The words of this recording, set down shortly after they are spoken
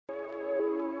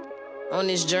On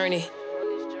this journey,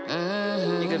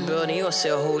 nigga building, you gonna say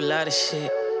a whole lot of shit.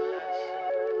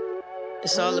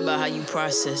 It's all about how you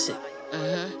process it.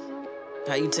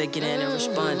 How you take it in and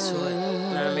respond to it. You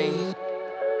know what I mean?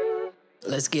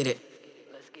 Let's get it.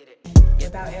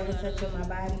 Without ever touching my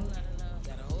body.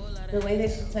 The way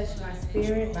that she touched my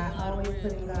spirit by always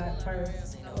putting God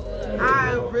first.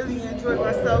 I really enjoyed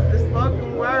myself. The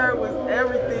spoken word was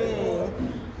everything.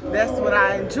 That's what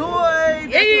I enjoyed.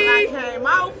 That's what I came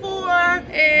out for.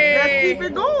 Let's keep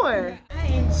it going. I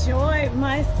enjoyed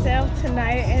myself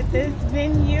tonight at this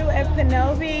venue at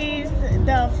Ponobe's.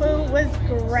 The food was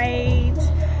great.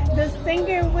 The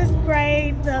singing was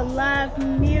great. The live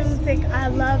music, I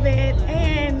love it.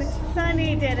 And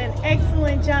Sunny did an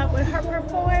excellent job with her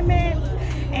performance.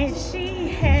 And she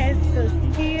has the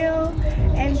skill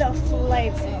and the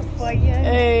flavor for you.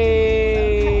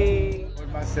 Hey.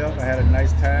 With myself, I had a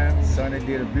nice time. Sunny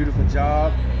did a beautiful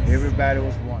job. Everybody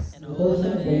was one. See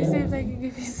if they can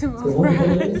give you some more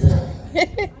fries.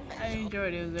 I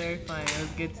enjoyed it. It was very fun. It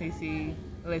was good to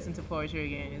listen to poetry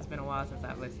again. It's been a while since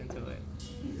I've listened to it.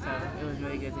 So it was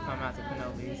really good to come out to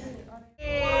Ponobe's.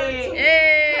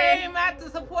 Came out to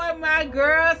support my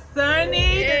girl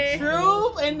Sunny, the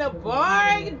truth, and the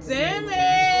bar. Damn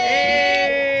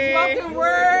it! Spoken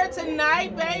word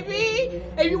tonight, baby.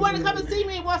 If you want to come and see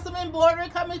me and want some embroidery,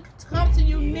 come to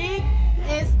Unique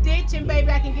and Stitching,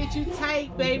 baby. I can get you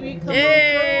tight, baby. Come on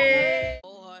through.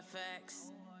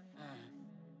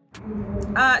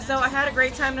 So I had a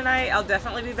great time tonight. I'll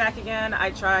definitely be back again.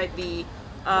 I tried the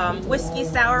whiskey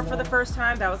sour for the first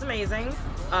time. That was amazing.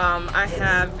 I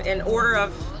have an order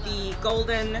of the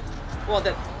golden,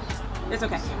 it's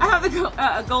okay. I have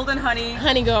the golden honey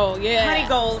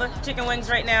gold chicken wings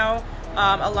right now,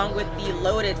 along with the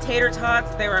loaded tater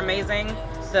tots. They were amazing.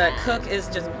 The cook is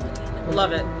just,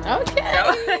 love it.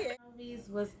 Okay.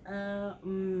 Was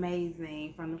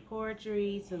amazing, from the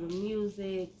poetry to the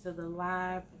music to the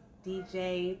live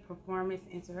DJ performance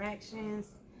interactions.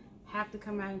 Have to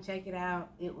come out and check it out.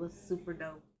 It was super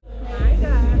dope. Hi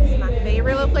guys, my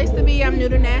favorite little place to be. I'm new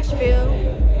to Nashville.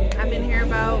 I've been here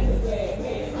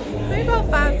maybe about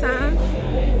 5 times.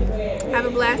 Have a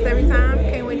blast every time.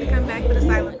 Can't wait to come back for the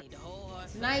silent.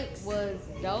 Tonight was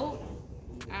dope.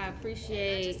 I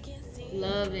appreciate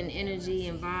love and energy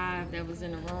and vibe that was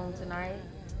in the room tonight.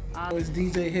 It's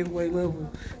DJ Heavyweight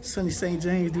Level, Sunny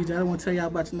St.James DJ. I don't want to tell y'all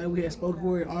about tonight. We had spoken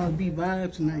word RnB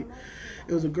vibe tonight.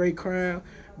 It was a great crowd,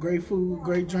 great food,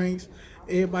 great drinks.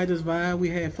 Everybody just vibe. We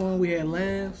had fun. We had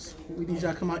laughs. We need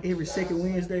y'all to come out every second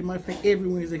Wednesday. Matter of fact, every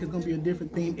Wednesday, because it's going to be a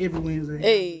different theme every Wednesday.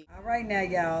 Hey. All right now,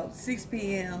 y'all. 6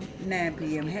 p.m., 9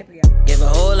 p.m. Happy hour. Give a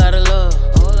whole lot of love,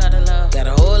 got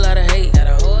a whole lot of hate,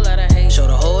 showed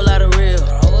a whole lot of real,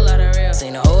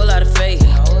 seen a whole lot of fake,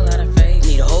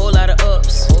 need a whole lot of